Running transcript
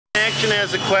connection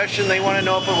has a question. They want to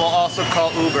know if it will also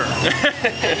call Uber.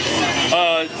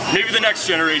 Maybe the next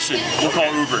generation will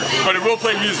call Uber, but it will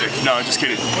play music. No, I'm just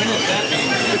kidding. When is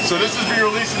that? So this is being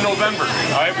released in November.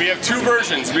 All right, we have two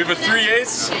versions. We have a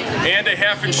 3/8 and a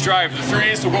 1/2 inch drive. The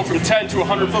 3/8 will go from 10 to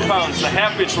 100 foot-pounds. The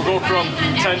 1/2 inch will go from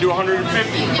 10 to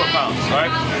 150 foot-pounds. All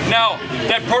right. Now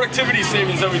that productivity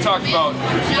savings that we talked about,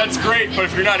 that's great. But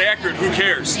if you're not accurate, who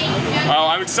cares?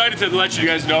 I'm excited to let you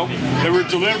guys know that we're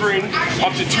delivering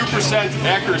up to 2%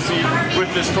 accuracy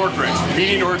with this torque wrench,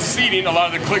 meaning or exceeding a lot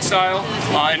of the click style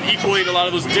and equaling a lot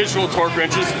of those digital torque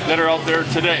wrenches that are out there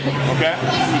today. Okay?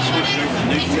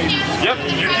 Yep,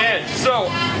 you can.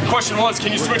 So, question was,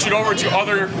 can you switch it over to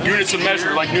other units of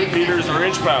measure like newton meters or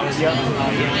inch pounds?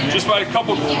 Just by a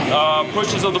couple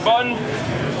pushes of the button,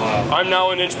 I'm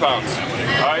now in inch pounds.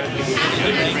 Alright?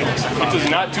 It does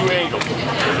not do angle.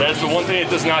 That's the one thing it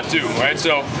does not do. Right?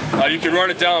 So you can run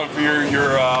it down for your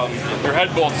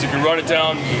head bolts. You can run it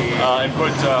down and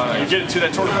put and get it to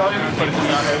that torque value, but it does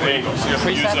not have angle. So you have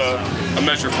to use a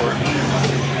measure for it.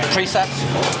 Presets?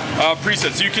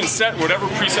 Presets. So you can set whatever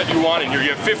preset you want in here. You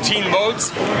have 15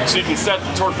 modes, so you can set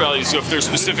the torque value. So if there's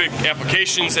specific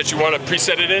applications that you want to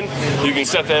preset it in, you can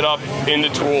set that up in the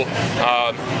tool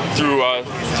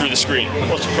through the screen.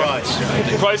 What's the price?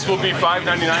 The price will be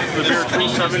 $5.99 for the bare tool,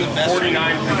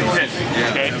 $7.49 for the kit.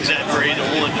 Okay. Is that for either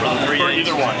one? For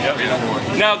either one.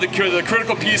 Yep. Now the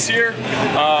critical piece here,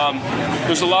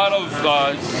 there's a lot of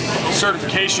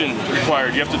certification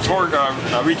required. You have to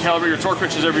recalibrate your torque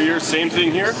wrenches every year. Same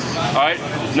thing here. All right.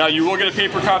 Now you will get a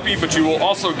paper copy, but you will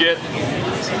also get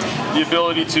the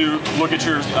ability to look at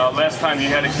your last time you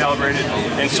had it calibrated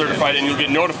and certified, and you'll get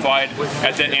notified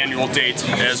at that annual date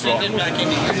as well.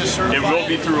 It will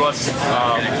be through us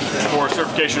for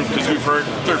certification because we've heard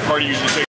third party usually take